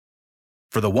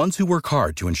For the ones who work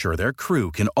hard to ensure their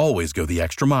crew can always go the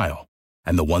extra mile,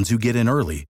 and the ones who get in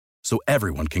early so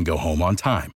everyone can go home on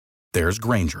time, there's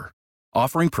Grainger,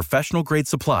 offering professional-grade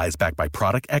supplies backed by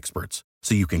product experts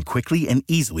so you can quickly and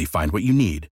easily find what you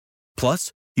need.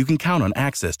 Plus, you can count on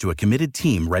access to a committed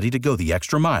team ready to go the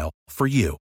extra mile for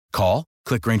you. Call,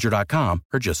 click Grainger.com,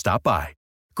 or just stop by.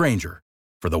 Grainger,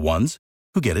 for the ones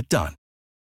who get it done.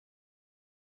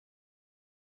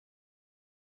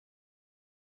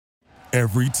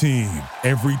 Every team,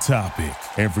 every topic,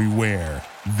 everywhere.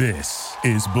 This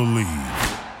is Believe.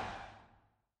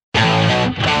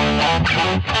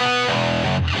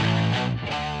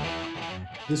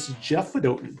 This is Jeff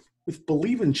Fedotin with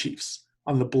Believe in Chiefs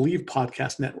on the Believe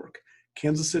Podcast Network,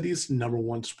 Kansas City's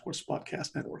 #1 sports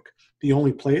podcast network, the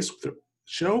only place with a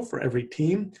show for every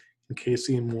team in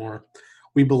KC and more.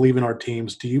 We believe in our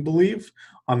teams. Do you believe?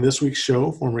 On this week's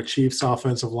show, former Chiefs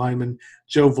offensive lineman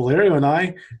Joe Valerio and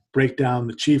I break down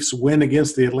the Chiefs' win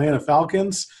against the Atlanta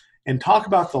Falcons and talk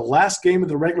about the last game of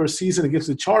the regular season against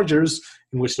the Chargers,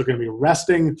 in which they're going to be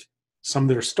resting some of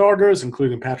their starters,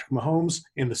 including Patrick Mahomes,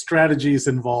 and the strategies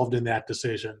involved in that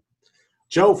decision.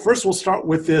 Joe, first we'll start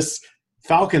with this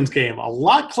Falcons game. A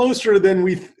lot closer than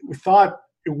we thought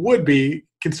it would be,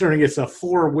 considering it's a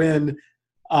 4-win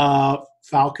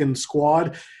Falcons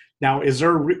squad. Now,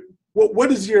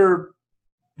 what is your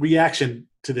reaction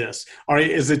to this? Or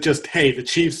is it just, hey, the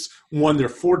Chiefs won their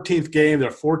 14th game,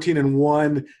 they're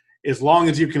 14-1, as long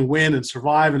as you can win and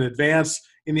survive and advance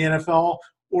in the NFL?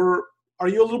 Or are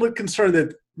you a little bit concerned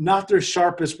that not their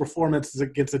sharpest performance is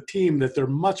against a team that they're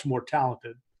much more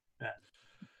talented at?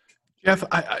 Jeff,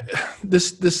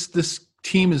 this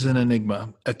team is an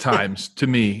enigma at times to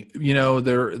me. You know,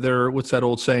 they're what's that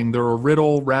old saying? They're a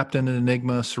riddle wrapped in an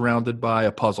enigma surrounded by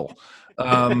a puzzle.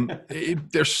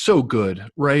 They're so good,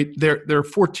 right? They're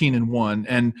 14-1,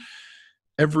 and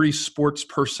every sports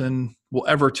person will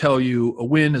ever tell you a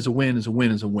win is a win is a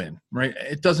win is a win, right?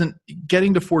 It doesn't,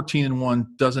 getting to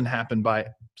 14-1 doesn't happen by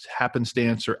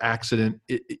happenstance or accident.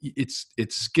 It's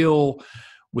skill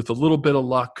with a little bit of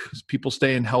luck, people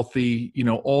staying healthy, you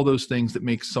know, all those things that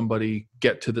make somebody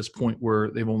get to this point where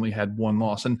they've only had one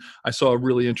loss. And I saw a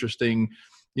really interesting,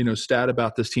 stat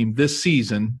about this team this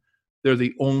season. They're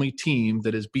the only team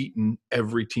that has beaten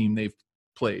every team they've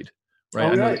played,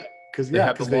 right? Oh, right. They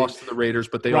have the loss to the Raiders,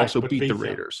 but they also beat the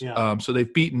Raiders. Yeah. So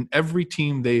they've beaten every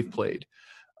team they've played.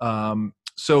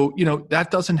 So that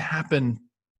doesn't happen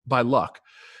by luck.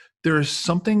 There is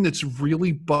something that's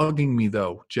really bugging me,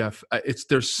 though, Jeff.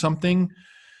 There's something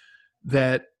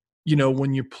that,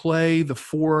 when you play the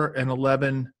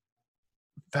 4-11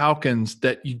 Falcons,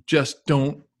 that you just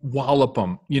don't wallop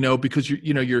them, because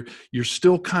you're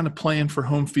still kind of playing for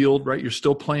home field, right? You're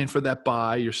still playing for that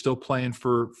bye. You're still playing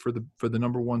for the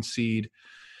number 1 seed.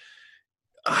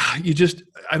 I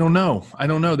don't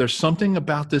know. There's something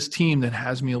about this team that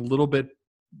has me a little bit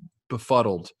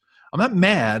befuddled. I'm not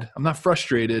mad. I'm not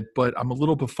frustrated, but I'm a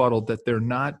little befuddled that they're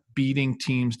not beating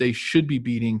teams they should be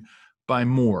beating by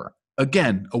more.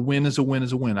 Again, a win is a win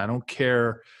is a win. I don't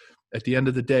care. At the end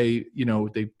of the day,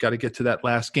 they've got to get to that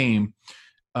last game.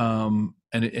 And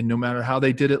no matter how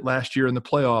they did it last year in the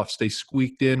playoffs, they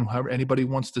squeaked in, however anybody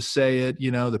wants to say it.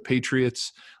 The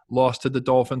Patriots lost to the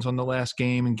Dolphins on the last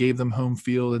game and gave them home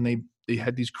field, and they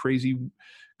had these crazy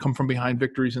come from behind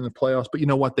victories in the playoffs. But you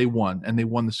know what? They won, and they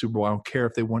won the Super Bowl. I don't care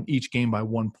if they won each game by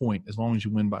 1 point, as long as you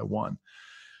win by 1.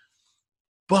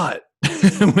 But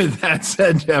with that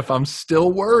said, Jeff, I'm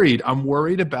still worried. I'm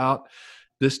worried about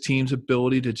this team's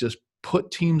ability to just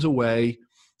put teams away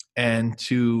and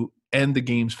to end the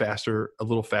games a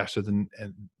little faster than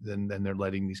they're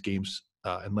letting these games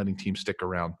and letting teams stick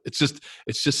around. It's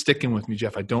just sticking with me,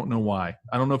 Jeff. I don't know why.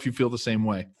 I don't know if you feel the same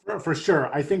way. For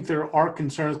sure. I think there are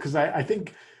concerns because I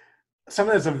think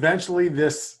sometimes eventually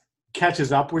this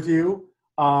catches up with you.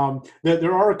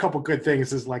 There are a couple good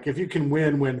things. Is like if you can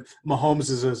win when Mahomes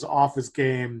is as off his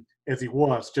game as he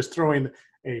was, just throwing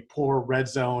a poor red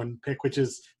zone pick, which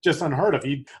is just unheard of.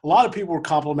 A lot of people were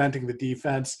complimenting the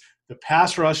defense. The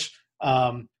pass rush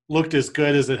looked as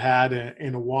good as it had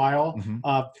in a while.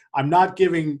 Mm-hmm. I'm not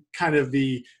giving kind of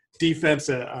the defense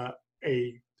an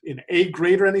A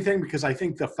grade or anything because I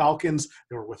think the Falcons,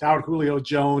 they were without Julio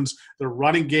Jones. Their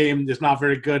running game is not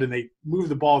very good, and they move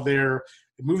the ball there.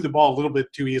 They move the ball a little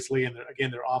bit too easily, and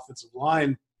again, their offensive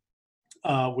line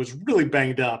was really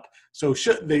banged up. So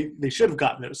they should have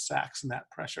gotten those sacks and that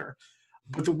pressure.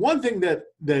 But the one thing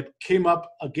that came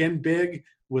up again big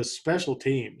was special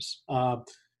teams.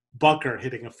 Bucker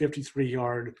hitting a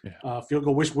 53-yard field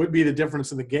goal, which would be the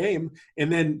difference in the game. And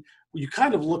then you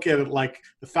kind of look at it like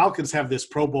the Falcons have this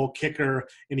Pro Bowl kicker,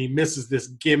 and he misses this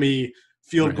gimme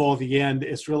field goal at the end.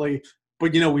 It's really,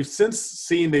 but we've since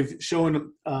seen, they've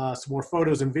shown some more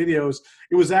photos and videos.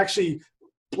 It was actually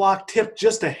block tipped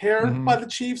just a hair by the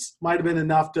Chiefs. Might have been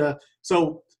enough to.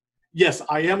 So yes,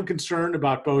 I am concerned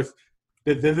about both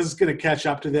that this is going to catch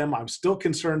up to them. I'm still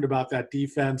concerned about that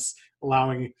defense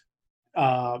allowing.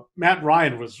 Matt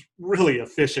Ryan was really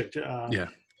efficient.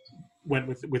 Went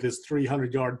with his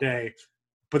 300-yard day.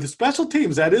 But the special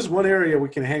teams, that is one area we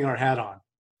can hang our hat on.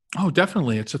 Oh,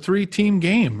 definitely. It's a 3-team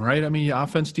game, right? I mean,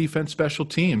 offense, defense, special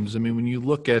teams. I mean, when you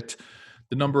look at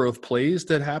the number of plays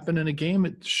that happen in a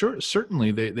game,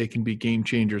 certainly they can be game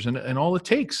changers. And all it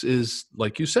takes is,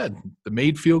 like you said, the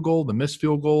made field goal, the missed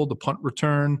field goal, the punt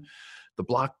return, the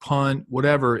block punt,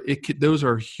 whatever. Those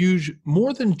are huge,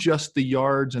 more than just the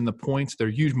yards and the points. They're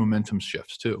huge momentum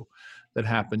shifts too that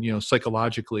happen,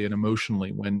 psychologically and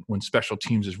emotionally when special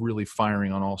teams is really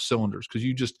firing on all cylinders. Because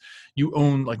you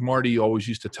own, like Marty always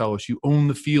used to tell us, you own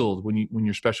the field when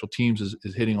your special teams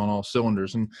is hitting on all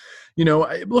cylinders. And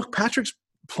look, Patrick's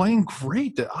playing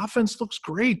great. The offense looks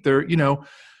great. They're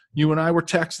you and I were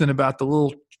texting about the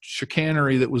little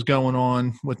chicanery that was going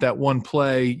on with that one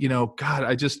play.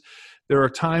 God, there are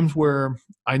times where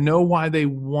I know why they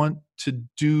want to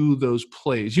do those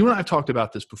plays. You and I have talked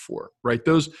about this before, right?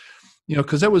 Those,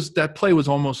 because that play was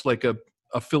almost like a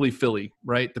Philly,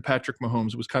 right? The Patrick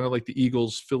Mahomes. It was kind of like the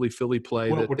Eagles Philly play.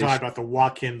 We're talking about the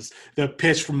Watkins, the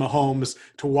pitch from Mahomes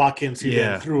to Watkins. He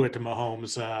then threw it to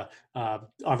Mahomes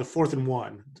on the 4th and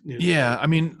 1. Yeah, I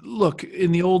mean, look,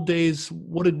 in the old days,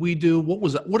 what did we do?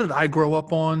 What did I grow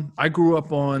up on? I grew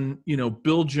up on,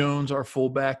 Bill Jones, our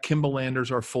fullback, Kimball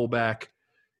Landers, our fullback,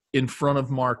 in front of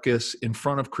Marcus, in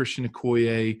front of Christian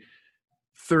Okoye,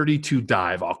 32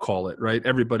 dive, I'll call it, right?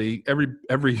 Everybody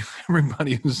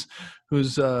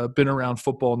who's been around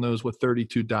football knows what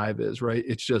 32 dive is, right?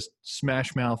 It's just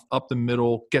smash mouth up the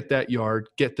middle, get that yard,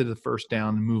 get to the first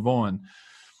down, and move on.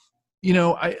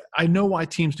 I know why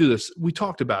teams do this. We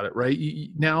talked about it, right?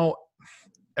 Now,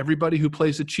 everybody who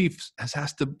plays the Chiefs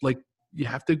has to, you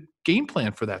have to game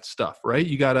plan for that stuff, right?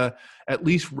 You got to at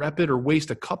least rep it or waste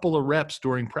a couple of reps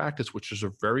during practice, which is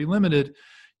very limited.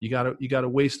 You got to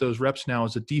waste those reps now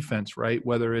as a defense, right?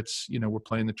 Whether it's, we're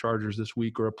playing the Chargers this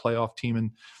week or a playoff team and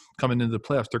coming into the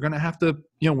playoffs, they're going to have to,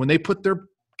 when they put their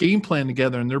game plan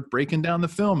together and they're breaking down the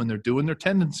film and they're doing their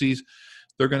tendencies,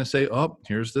 they're going to say, oh,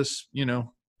 here's this,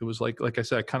 it was like I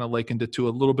said, I kind of likened it to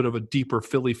a little bit of a deeper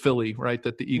Philly, right?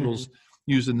 That the Eagles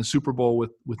used in the Super Bowl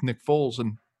with Nick Foles.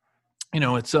 And,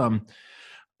 it's,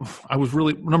 I was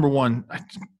really, number one,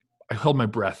 I held my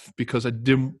breath because I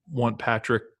didn't want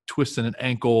Patrick twisting an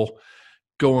ankle,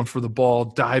 going for the ball,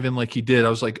 diving like he did. I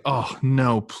was like, oh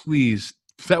no, please.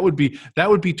 That would be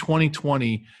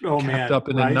 2020 capped up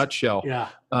in a nutshell. Yeah.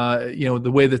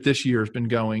 The way that this year has been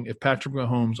going. If Patrick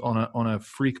Mahomes on a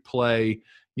freak play,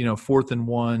 4th and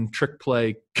 1 trick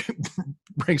play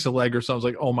breaks a leg or something, I was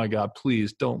like, oh my God,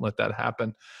 please don't let that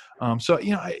happen. I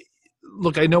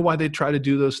know why they try to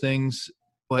do those things,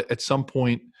 but at some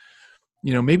point,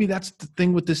 maybe that's the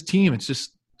thing with this team. It's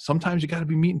just sometimes you got to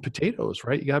be meat and potatoes,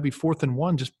 right? You got to be 4th and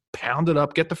 1, just pound it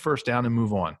up, get the first down, and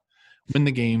move on. Win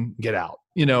the game, get out.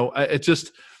 It's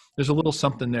just there's a little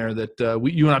something there that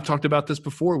you and I've talked about this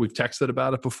before. We've texted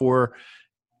about it before.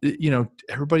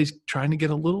 Everybody's trying to get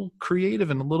a little creative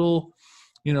and a little,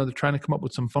 they're trying to come up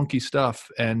with some funky stuff,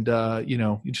 and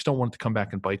you just don't want it to come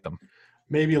back and bite them.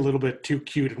 Maybe a little bit too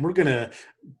cute, and we're gonna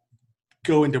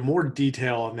go into more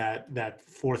detail on that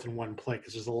 4th and 1 play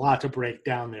because there's a lot to break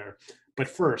down there. But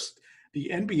first, the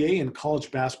NBA and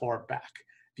college basketball are back.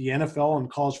 The NFL and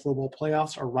college football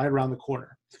playoffs are right around the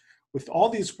corner. With all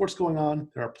these sports going on,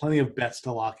 there are plenty of bets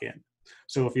to lock in.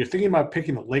 So if you're thinking about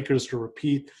picking the Lakers to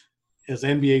repeat as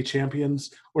NBA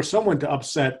champions or someone to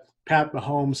upset Pat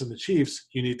Mahomes and the Chiefs,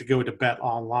 you need to go to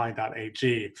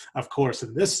betonline.ag. Of course,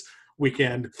 in this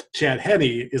weekend, Chad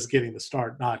Henne is getting the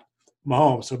start, not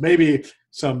Mahomes. So maybe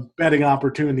some betting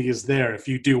opportunities there if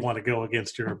you do want to go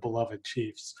against your beloved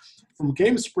Chiefs. From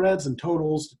game spreads and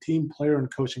totals to team, player,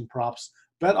 and coaching props,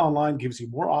 BetOnline gives you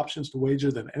more options to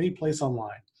wager than any place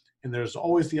online. And there's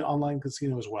always the online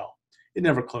casino as well. It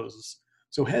never closes.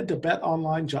 So head to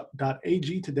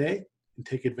betonline.ag today and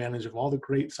take advantage of all the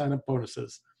great sign-up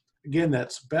bonuses. Again,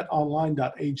 that's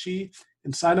betonline.ag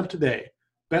and sign up today.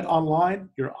 BetOnline,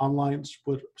 your online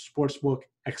sportsbook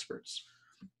experts.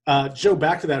 Joe,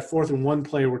 back to that 4th and 1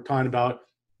 play we're talking about.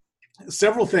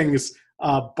 Several things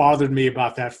bothered me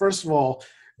about that. First of all,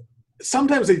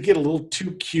 sometimes they get a little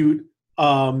too cute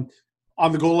on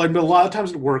the goal line, but a lot of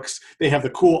times it works. They have the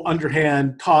cool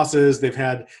underhand tosses. They've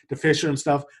had the Fisher and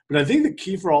stuff. But I think the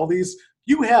key for all these,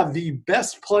 you have the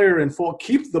best player in full.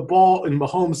 Keep the ball in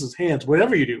Mahomes' hands.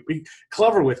 Whatever you do, be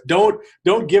clever with. Don't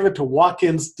give it to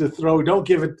Watkins to throw. Don't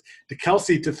give it to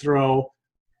Kelsey to throw.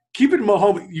 Keep it in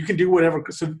Mahomes. You can do whatever.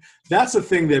 So that's the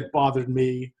thing that bothered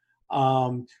me.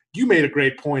 You made a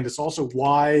great point. It's also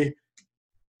why,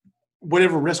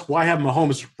 whatever risk, why have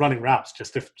Mahomes running routes?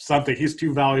 Just if something, he's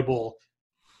too valuable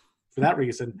for that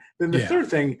reason. Then the third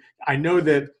thing, I know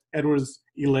that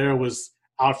Edwards-Helaire was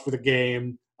out for the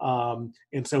game,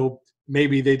 and so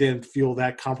maybe they didn't feel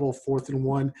that comfortable 4th and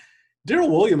 1.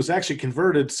 Darrell Williams actually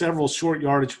converted several short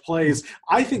yardage plays.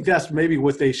 I think that's maybe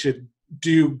what they should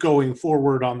do going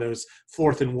forward on those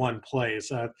 4th and 1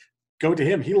 plays. Go to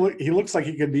him. He looks like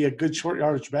he could be a good short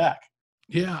yardage back.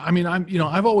 Yeah, I mean,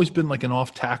 I've always been like an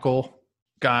off tackle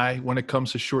guy when it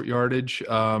comes to short yardage.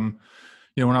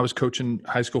 When I was coaching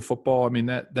high school football, I mean,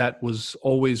 that was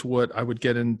always what I would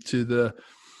get into the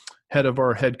head of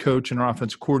our head coach and our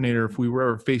offensive coordinator if we were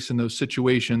ever facing those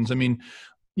situations. I mean,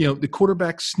 the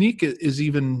quarterback sneak is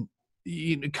even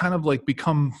kind of like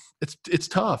become it's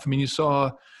tough. I mean, you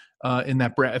saw in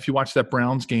that if you watch that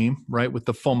Browns game, right, with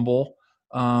the fumble,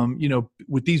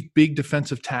 with these big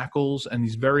defensive tackles and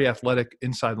these very athletic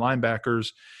inside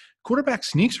linebackers, quarterback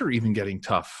sneaks are even getting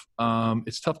tough.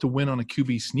 It's tough to win on a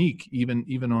QB sneak,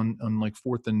 even on like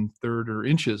 4th and 3rd or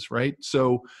inches, right?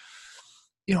 So,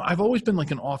 I've always been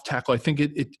like an off tackle. I think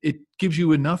it gives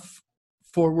you enough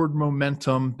forward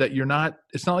momentum that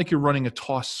it's not like you're running a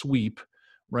toss sweep,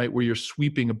 right, where you're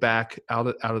sweeping a back out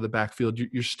of the backfield.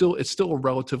 It's still a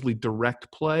relatively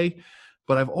direct play,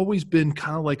 but I've always been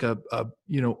kind of like a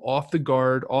off the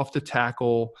guard, off the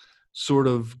tackle sort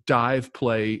of dive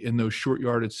play in those short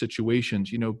yardage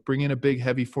situations. Bring in a big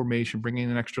heavy formation, bring in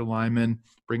an extra lineman,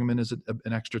 bring him in as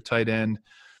an extra tight end.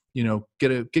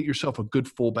 Get yourself a good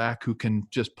fullback who can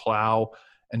just plow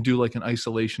and do like an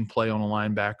isolation play on a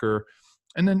linebacker.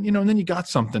 And then, then you got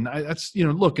something.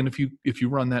 Look, and if you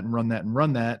run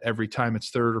that every time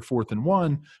it's 3rd or 4th and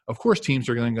 1, of course teams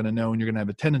are going to know, and you're going to have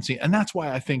a tendency. And that's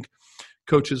why I think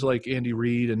coaches like Andy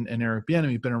Reid and Eric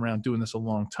Bieniemy have been around doing this a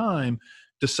long time,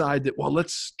 decide that, well,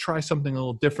 let's try something a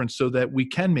little different so that we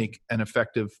can make an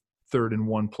effective 3rd and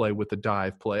 1 play with the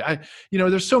dive play.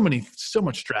 There's so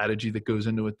much strategy that goes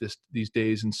into it these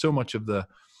days, and so much of the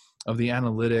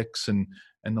analytics and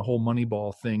the whole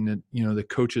Moneyball thing that, the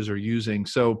coaches are using.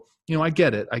 So, I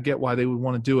get it. I get why they would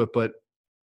want to do it, but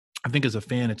I think as a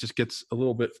fan, it just gets a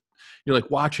little bit, you're like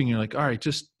watching, you're like, all right,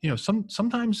 just,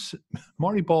 sometimes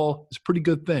Marty Ball is a pretty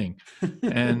good thing.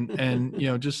 And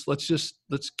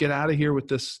let's get out of here with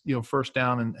this, first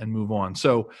down and move on.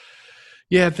 So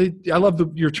yeah, I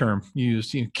love your term you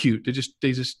used, cute.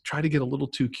 They just try to get a little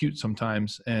too cute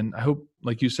sometimes. And I hope,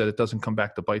 like you said, it doesn't come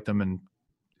back to bite them, and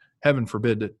heaven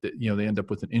forbid that they end up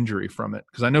with an injury from it.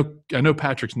 Because I know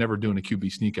Patrick's never doing a QB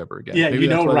sneak ever again. Yeah,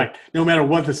 right. No matter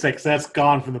what the stakes, that's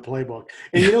gone from the playbook.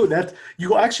 And that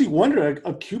you actually wonder,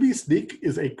 a QB sneak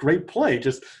is a great play.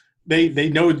 Just they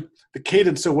know the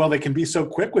cadence so well, they can be so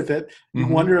quick with it. You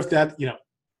wonder if that,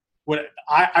 what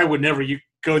I would never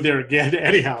go there again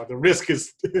anyhow. The risk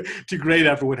is too great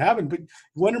after what happened. But you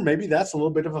wonder maybe that's a little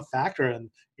bit of a factor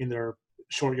in their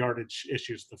short yardage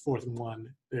issues, the 4th and 1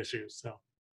 issues. So.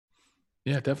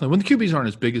 Yeah, definitely. When the QBs aren't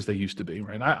as big as they used to be,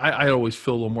 right? I always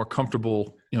feel a little more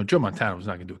comfortable. Joe Montana was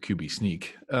not going to do a QB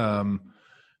sneak. Patrick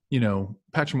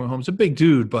Mahomes, a big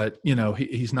dude, but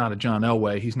he's not a John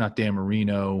Elway. He's not Dan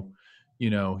Marino.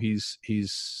 He's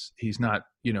not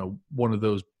one of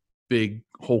those big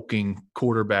hulking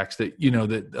quarterbacks that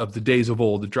that of the days of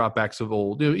old, the dropbacks of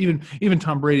old. Even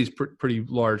Tom Brady's pretty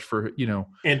large for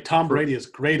And Tom Brady is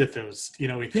great at those.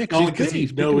 Not only because he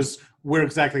knows where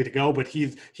exactly to go, but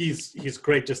he's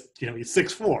great. Just he's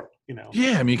 6'4".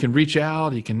 Yeah, I mean, he can reach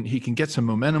out. He can get some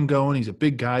momentum going. He's a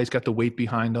big guy. He's got the weight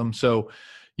behind him. So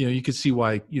you could see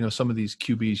why some of these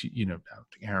QBs. I don't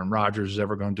think Aaron Rodgers is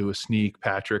ever going to do a sneak.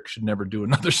 Patrick should never do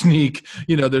another sneak.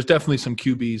 There's definitely some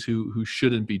QBs who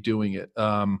shouldn't be doing it.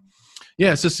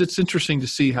 It's interesting to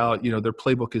see how their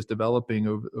playbook is developing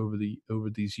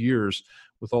over these years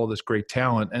with all this great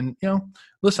talent. And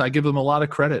listen, I give them a lot of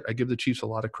credit. I give the Chiefs a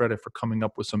lot of credit for coming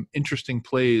up with some interesting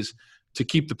plays to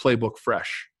keep the playbook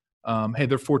fresh. Hey,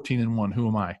 they're 14 and 1. Who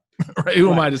am I? Right?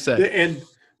 Who am I to say? And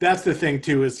that's the thing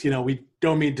too, is we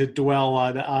don't mean to dwell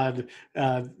on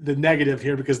the negative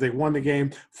here, because they won the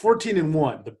game 14 and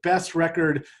 1, the best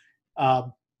record.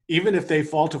 Even if they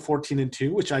fall to 14 and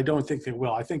 2, which I don't think they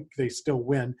will, I think they still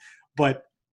win. But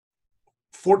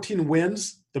 14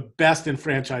 wins, the best in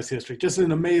franchise history. Just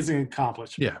an amazing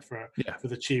accomplishment for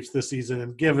the Chiefs this season,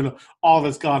 and given all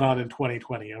that's gone on in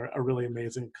 2020, a really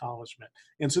amazing accomplishment.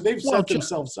 And so they've set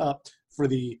themselves up for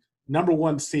the number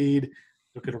 1 seed.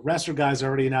 They're going to rest their guys.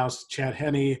 Already announced Chad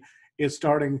Henne is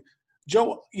starting.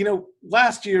 Joe,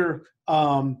 last year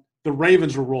the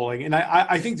Ravens were rolling, and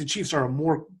I think the Chiefs are a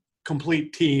more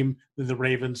complete team than the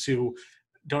Ravens, who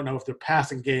don't know if their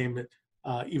passing game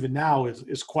even now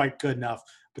is quite good enough.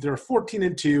 But they were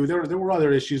 14-2. There were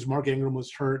other issues. Mark Ingram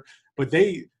was hurt, but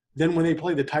then when they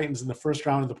played the Titans in the first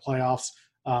round of the playoffs,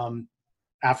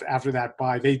 after that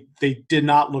bye, they did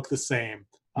not look the same.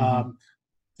 Mm-hmm.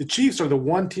 The Chiefs are the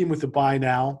one team with the bye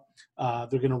now.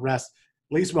 They're going to rest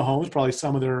at least Mahomes, probably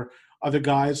some of their other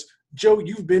guys. Joe,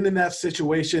 you've been in that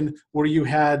situation where you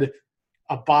had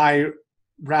a bye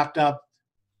wrapped up.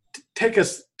 Take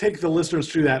the listeners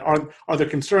through that. Are there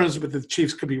concerns with the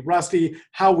Chiefs could be rusty?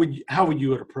 How would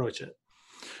you approach it?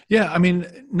 Yeah, I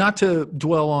mean, not to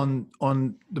dwell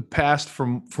on the past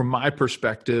from my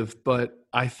perspective, but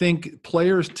I think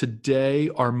players today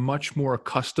are much more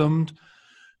accustomed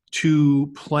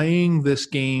to playing this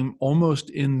game almost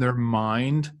in their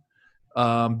mind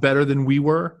better than we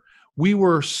were. We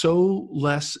were so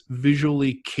less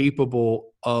visually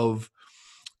capable of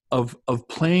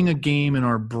playing a game in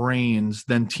our brains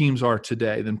than teams are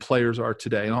today, than players are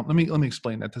today. And let me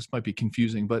explain that. This might be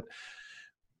confusing, but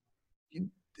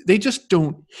they just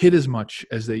don't hit as much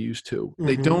as they used to. Mm-hmm.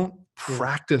 They don't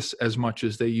practice as much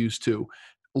as they used to.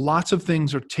 Lots of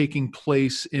things are taking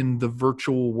place in the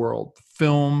virtual world.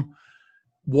 Film,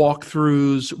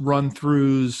 walkthroughs,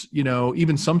 run-throughs,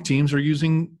 even some teams are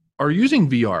using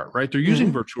VR, right? They're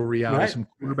using virtual reality. Right. Some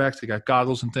quarterbacks, they got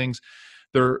goggles and things.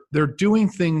 They're doing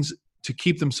things to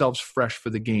keep themselves fresh for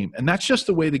the game. And that's just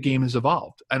the way the game has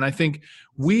evolved. And I think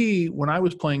when I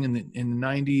was playing in the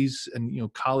 90s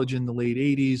and, college in the late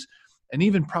 80s, and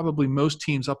even probably most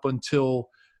teams up until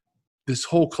this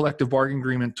whole collective bargaining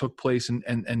agreement took place and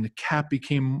the cap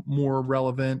became more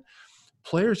relevant,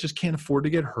 players just can't afford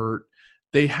to get hurt.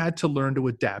 They had to learn to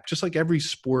adapt. Just like every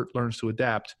sport learns to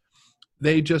adapt,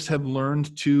 they just have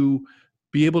learned to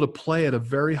be able to play at a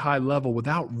very high level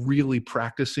without really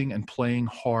practicing and playing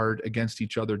hard against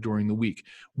each other during the week.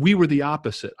 We were the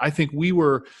opposite. I think we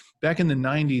were back in the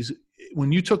 90s,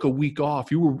 when you took a week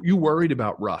off, you worried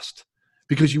about rust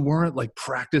because you weren't like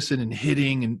practicing and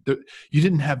hitting, and you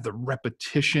didn't have the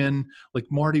repetition. Like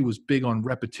Marty was big on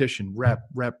repetition, rep,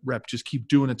 just keep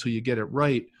doing it till you get it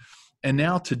right. And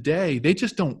now today, they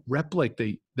just don't rep like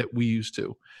that we used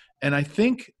to. And I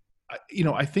think,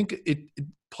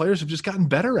 players have just gotten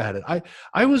better at it.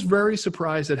 I was very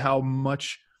surprised at how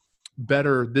much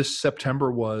better this September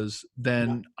was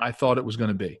than I thought it was going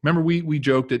to be. Remember, we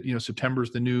joked that September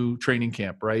is the new training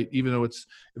camp, right? Even though it's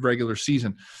a regular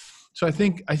season. So I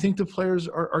think the players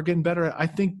are getting better. I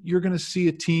think you're going to see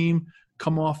a team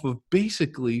come off of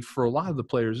basically, for a lot of the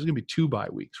players, there's going to be 2 bye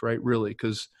weeks, right? Really,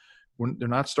 because they're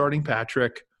not starting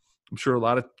Patrick. I'm sure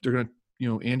they're going to.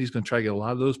 Andy's going to try to get a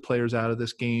lot of those players out of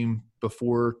this game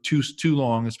before too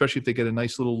long, especially if they get a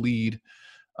nice little lead.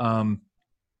 And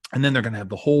then they're going to have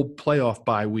the whole playoff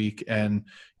bye week. And,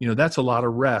 that's a lot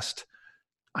of rest.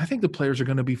 I think the players are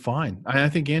going to be fine. I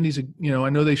think Andy's, I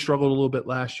know they struggled a little bit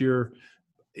last year.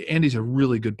 Andy's a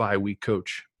really good bye week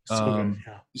coach.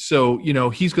 So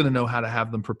he's going to know how to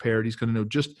have them prepared. He's going to know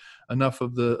just enough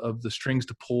of the strings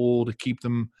to pull to keep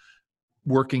them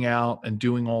working out and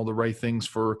doing all the right things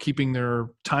for keeping their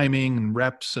timing and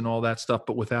reps and all that stuff,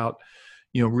 but without,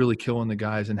 really killing the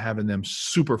guys and having them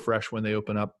super fresh when they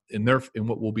open up in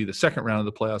what will be the second round of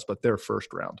the playoffs, but their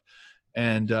first round.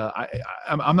 And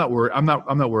I'm not worried. I'm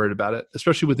not worried about it,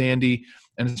 especially with Andy,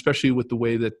 and especially with the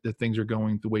way that things are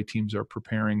going, the way teams are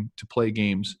preparing to play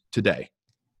games today.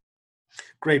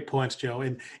 Great points, Joe,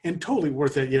 and totally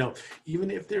worth it. Even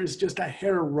if there's just a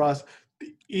hair of rust,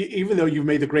 even though you've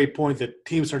made the great point that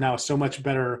teams are now so much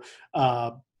better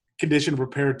conditioned,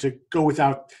 prepared to go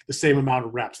without the same amount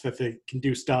of reps, that they can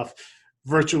do stuff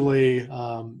virtually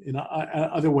in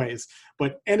other ways.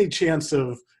 But any chance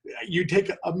of you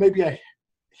take maybe a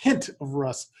hint of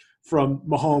rust from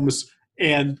Mahomes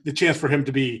and the chance for him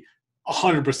to be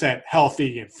 100%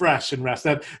 healthy and fresh and rest,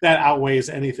 that outweighs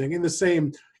anything. And the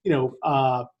same,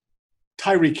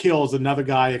 Tyreek Hill is another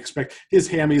guy I expect. His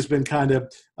hammy been kind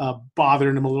of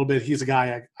bothering him a little bit. He's a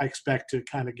guy I expect to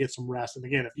kind of get some rest. And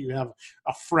again, if you have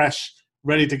a fresh,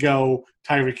 ready-to-go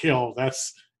Tyreek Hill,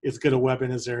 that's as good a weapon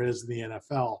as there is in the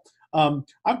NFL.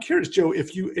 I'm curious, Joe,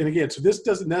 so this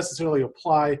doesn't necessarily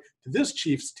apply to this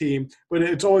Chiefs team, but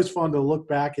it's always fun to look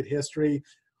back at history.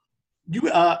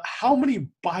 How many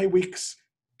bye weeks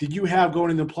did you have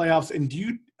going into the playoffs, and do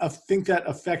you think that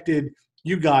affected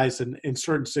you guys in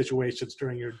certain situations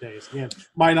during your days? Again,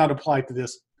 might not apply to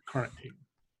this current team.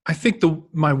 I think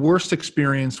my worst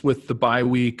experience with the bye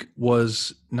week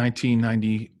was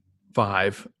 1990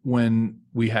 5 when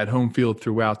we had home field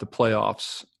throughout the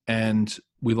playoffs and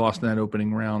we lost in that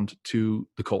opening round to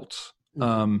the Colts.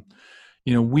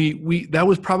 You know, we that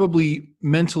was probably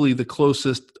mentally the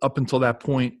closest up until that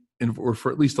point, or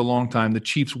for at least a long time, the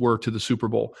Chiefs were to the Super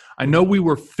Bowl. I know we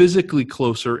were physically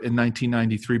closer in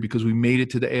 1993 because we made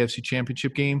it to the AFC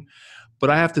Championship game,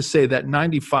 but I have to say that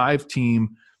 95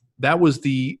 team, that was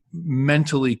the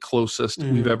mentally closest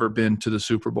we've ever been to the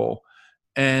Super Bowl.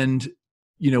 And,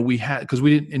 you know, we had, because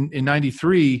we didn't, in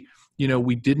 93, you know,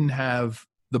 we didn't have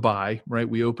the bye, right?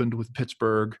 We opened with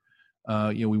Pittsburgh.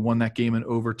 You know, we won that game in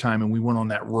overtime and we went on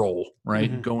that roll,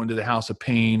 right? Go into the House of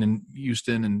Pain and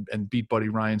Houston and beat Buddy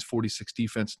Ryan's 46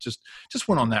 defense. Just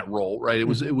went on that roll, right? It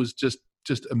was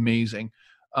just amazing.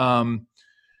 The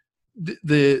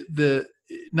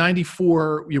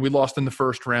 94, you know, we lost in the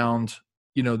first round.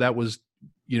 You know, that was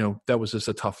just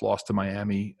a tough loss to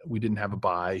Miami. We didn't have a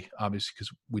bye, obviously,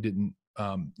 because we didn't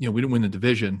win the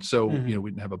division. So, you know, we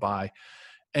didn't have a bye.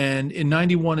 And in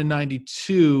 91 and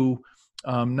 92,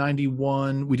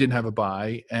 91 we didn't have a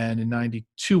bye, and in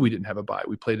 92 we didn't have a bye.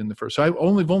 We played in the first. So I've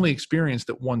only experienced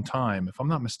it one time, if I'm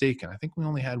not mistaken. I think we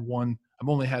only had one. I've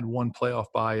only had one playoff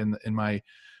bye in my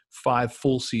 5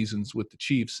 full seasons with the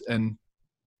Chiefs, and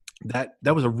that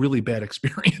was a really bad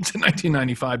experience in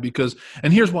 1995 because.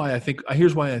 And here's why I think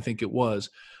it was.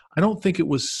 I don't think it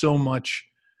was so much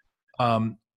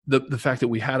the fact that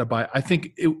we had a bye. I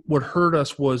think what hurt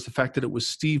us was the fact that it was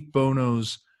Steve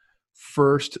Bono's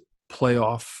first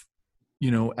playoff, you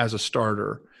know, as a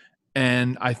starter.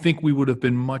 And I think we would have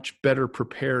been much better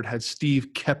prepared had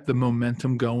Steve kept the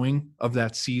momentum going of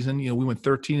that season. You know, we went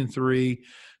 13-3.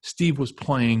 Steve was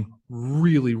playing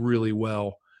really, really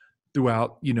well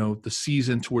throughout, you know, the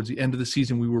season. Towards the end of the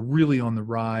season, we were really on the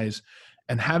rise.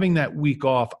 And having that week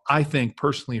off, I think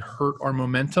personally hurt our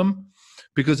momentum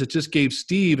because it just gave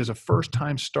Steve, as a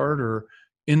first-time starter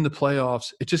in the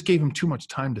playoffs, it just gave him too much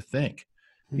time to think.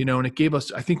 You know, and it gave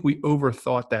us, I think we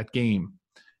overthought that game.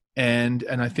 And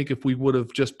I think if we would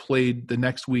have just played the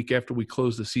next week after we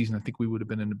closed the season, I think we would have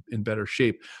been in better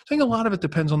shape. I think a lot of it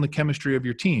depends on the chemistry of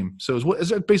your team. So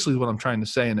is basically what I'm trying to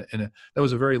say. And that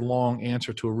was a very long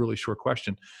answer to a really short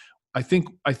question. I think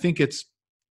it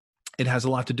has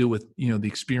a lot to do with, you know, the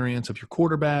experience of your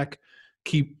quarterback,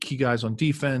 key guys on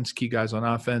defense, key guys on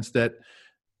offense, that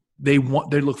they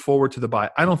look forward to the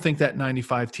bye. I don't think that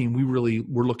 95 team, we really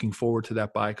were looking forward to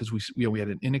that bye because we had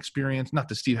an inexperience. Not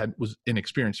that Steve was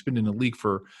inexperienced. He's been in the league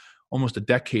for almost a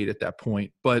decade at that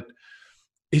point, but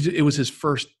it was his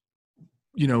first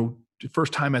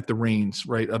time at the reins,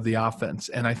 right, of the offense.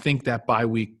 And I think that bye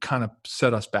week kind of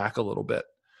set us back a little bit.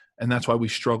 And that's why we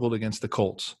struggled against the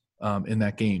Colts in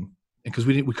that game. And because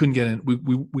we couldn't get in,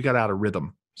 we got out of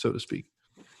rhythm, so to speak.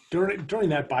 During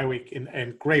that bye week,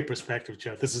 and great perspective,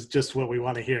 Joe. This is just what we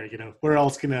want to hear. You know, where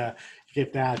else can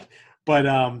get that? But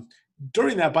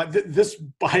during that bye, this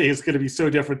bye is going to be so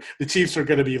different. The Chiefs are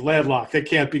going to be landlocked. They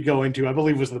can't be going to, I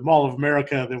believe it was the Mall of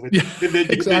America.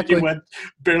 Exactly. You went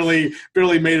barely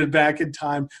made it back in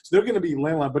time. So they're going to be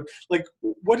landlocked. But like,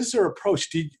 what is their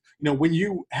approach? When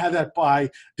you had that bye,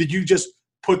 did you just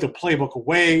put the playbook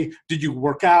away? Did you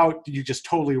work out? Did you just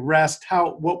totally rest?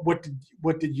 What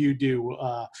did you do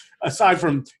aside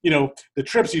from, you know, the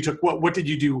trips you took? What did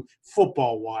you do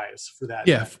football wise for that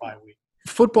bye week?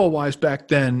 Football wise back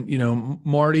then, you know,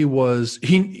 Marty was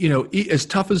as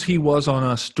tough as he was on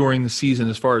us during the season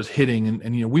as far as hitting,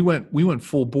 and you know, we went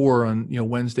full bore on, you know,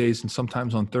 Wednesdays and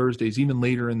sometimes on Thursdays, even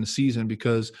later in the season,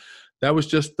 because that was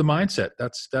just the mindset.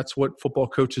 That's what football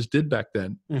coaches did back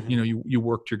then. You know, you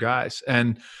worked your guys.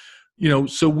 And, you know,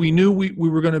 so we knew we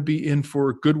were going to be in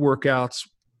for good workouts.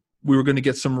 We were going to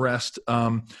get some rest.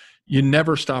 You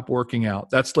never stop working out.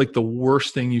 That's like the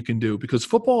worst thing you can do, because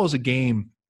football is a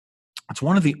game. It's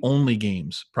one of the only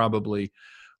games probably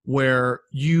where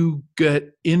you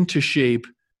get into shape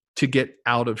to get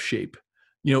out of shape.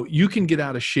 You know, you can get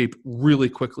out of shape really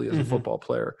quickly as a football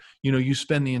player. You know, you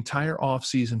spend the entire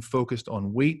offseason focused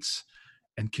on weights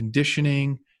and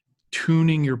conditioning,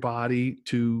 tuning your body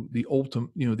to the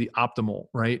optimal,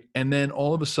 right? And then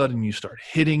all of a sudden you start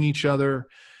hitting each other.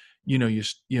 You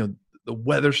know, the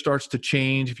weather starts to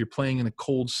change if you're playing in a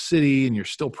cold city and you're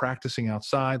still practicing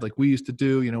outside like we used to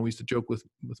do. You know, we used to joke with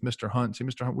Mr. Hunt, say,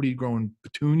 Mr. Hunt, what are you growing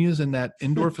petunias in that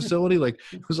indoor facility? Like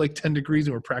it was like 10 degrees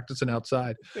and we're practicing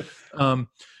outside. But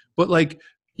like,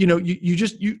 you know,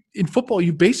 you in football,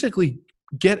 you basically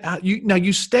get out.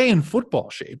 You stay in football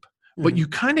shape, but you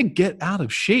kind of get out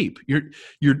of shape.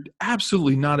 You're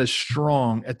absolutely not as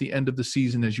strong at the end of the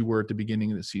season as you were at the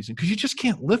beginning of the season, because you just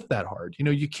can't lift that hard. You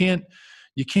know, you can't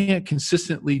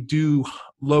consistently do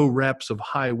low reps of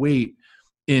high weight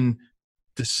in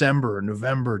December,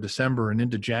 November, December, and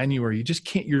into January, you just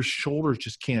can't, your shoulders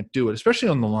just can't do it, especially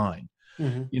on the line.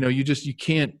 Mm-hmm.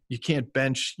 You can't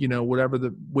bench, whatever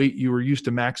the weight you were used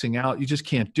to maxing out, you just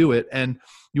can't do it. And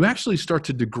you actually start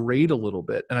to degrade a little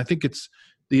bit. And I think it's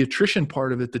the attrition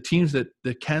part of it. The teams that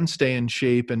can stay in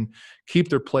shape and keep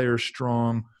their players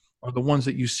strong are the ones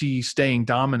that you see staying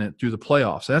dominant through the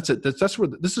playoffs. That's it.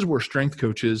 This is where strength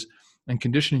coaches and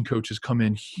conditioning coaches come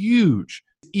in huge.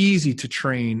 Easy to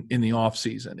train in the off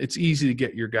season. It's easy to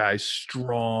get your guys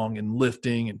strong and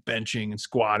lifting and benching and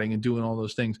squatting and doing all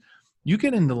those things. You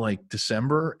get into like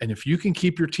December, and if you can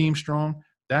keep your team strong,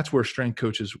 that's where strength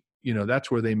coaches, that's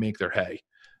where they make their hay.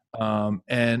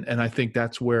 And I think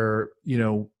that's where,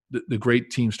 the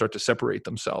great teams start to separate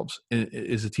themselves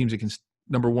is the teams that can,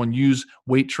 number one, use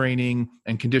weight training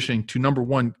and conditioning to, number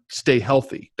one, stay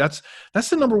healthy. That's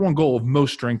the number one goal of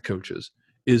most strength coaches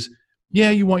is,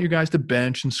 you want your guys to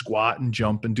bench and squat and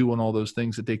jump and doing all those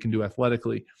things that they can do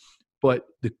athletically. But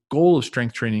the goal of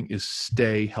strength training is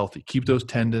stay healthy. Keep those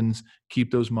tendons,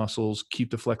 keep those muscles, keep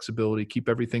the flexibility, keep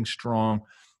everything strong.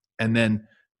 And then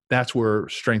that's where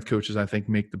strength coaches, I think,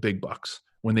 make the big bucks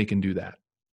when they can do that.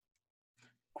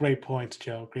 Great points,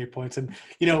 Joe. Great points. And,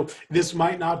 this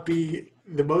might not be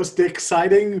the most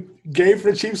exciting game for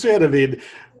a Chiefs fan. I mean,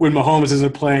 when Mahomes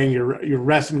isn't playing, you're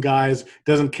resting guys,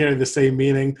 doesn't carry the same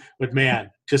meaning. But, man,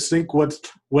 just think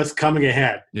what's coming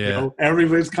ahead. Yeah.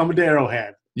 Everybody's coming to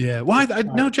Arrowhead. Yeah. Well,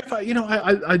 no, Jeff,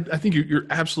 I think you're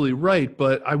absolutely right.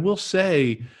 But I will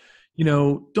say,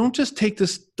 don't take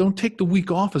the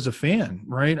week off as a fan,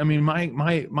 right? I mean,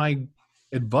 my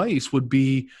advice would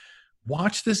be,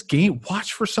 watch this game.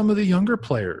 Watch for some of the younger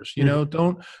players.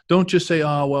 Don't just say,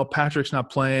 "Oh, well, Patrick's not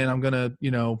playing. I'm gonna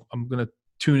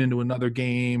tune into another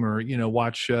game or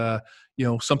watch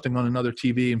something on another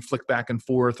TV and flick back and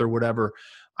forth or whatever."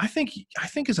 I think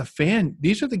as a fan,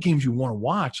 these are the games you want to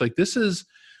watch. Like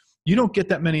you don't get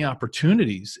that many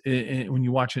opportunities when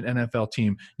you watch an NFL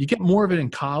team. You get more of it in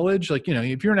college. Like,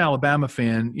 if you're an Alabama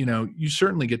fan, you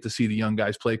certainly get to see the young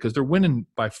guys play because they're winning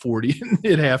by 40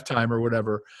 at halftime or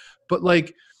whatever. But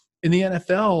like in the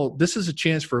NFL, this is a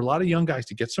chance for a lot of young guys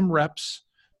to get some reps,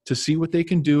 to see what they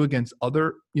can do against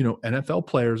other, NFL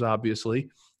players, obviously.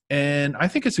 And I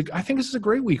think this is a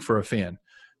great week for a fan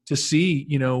to see,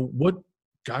 what,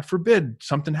 God forbid,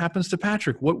 something happens to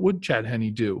Patrick. What would Chad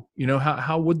Henne do?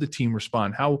 How would the team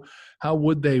respond? How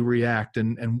would they react?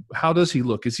 And how does he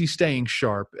look? Is he staying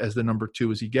sharp as the number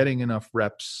 2? Is he getting enough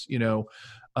reps?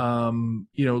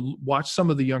 Watch some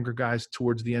of the younger guys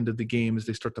towards the end of the game as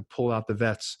they start to pull out the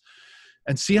vets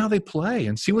and see how they play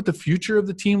and see what the future of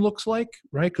the team looks like,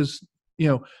 right? Because,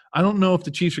 I don't know if the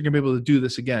Chiefs are going to be able to do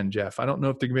this again, Jeff. I don't know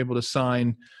if they're going to be able to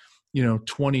sign,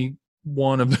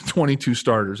 21 of the 22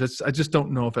 starters. I just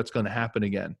don't know if that's going to happen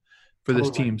again for this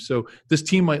team. So this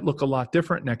team might look a lot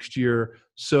different next year.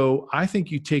 So I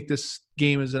think you take this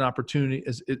game as an opportunity,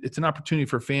 it's an opportunity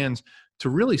for fans to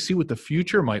really see what the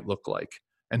future might look like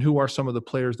and who are some of the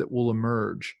players that will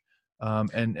emerge.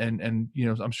 I'm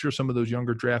sure some of those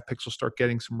younger draft picks will start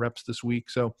getting some reps this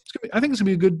week. So I think it's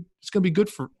going to be good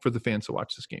for the fans to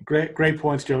watch this game. Great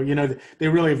points, Joe. They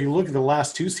really, if you look at the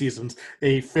last 2 seasons,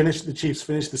 the Chiefs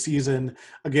finished the season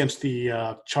against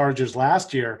the Chargers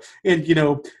last year. And,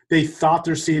 they thought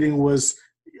their seeding was,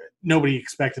 nobody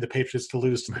expected the Patriots to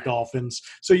lose to the Dolphins.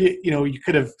 So, you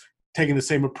could have taken the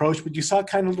same approach, but you saw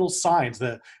kind of little signs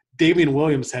that Damian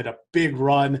Williams had a big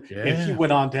run, and he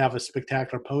went on to have a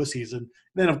spectacular postseason. And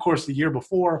then, of course, the year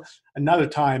before, another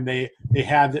time 2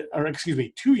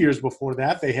 years before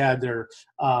that, they had their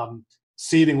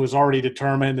seeding was already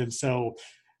determined, and so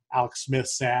Alex Smith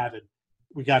sat, and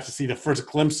we got to see the first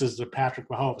glimpses of Patrick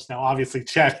Mahomes. Now, obviously,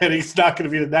 Chad Henne's not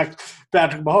going to be the next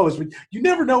Patrick Mahomes, but you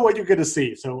never know what you're going to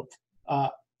see. So,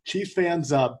 Chiefs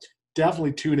fans,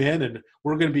 definitely tune in, and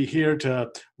we're going to be here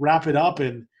to wrap it up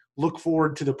and look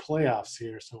forward to the playoffs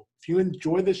here. So if you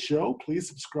enjoy this show, please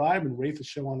subscribe and rate the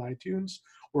show on iTunes.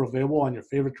 We're available on your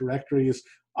favorite directories: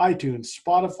 iTunes,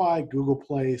 Spotify, Google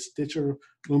Play, Stitcher,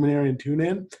 Luminary, and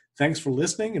TuneIn. Thanks for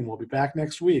listening, and we'll be back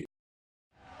next week.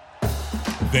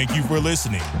 Thank you for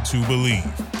listening to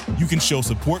Believe. You can show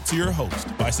support to your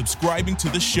host by subscribing to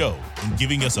the show and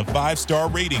giving us a 5-star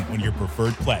rating on your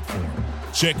preferred platform.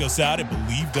 Check us out at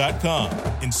Believe.com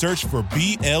and search for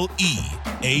BLEAV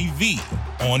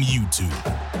on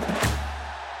YouTube.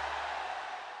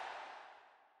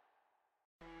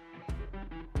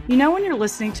 When you're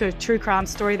listening to a true crime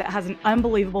story that has an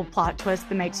unbelievable plot twist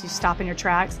that makes you stop in your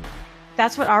tracks?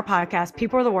 That's what our podcast,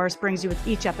 People Are the Worst, brings you with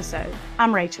each episode.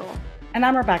 I'm Rachel. And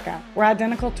I'm Rebecca. We're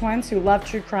identical twins who love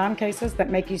true crime cases that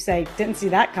make you say, didn't see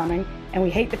that coming, and we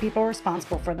hate the people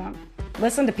responsible for them.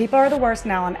 Listen to People Are the Worst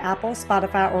now on Apple,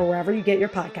 Spotify, or wherever you get your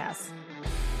podcasts.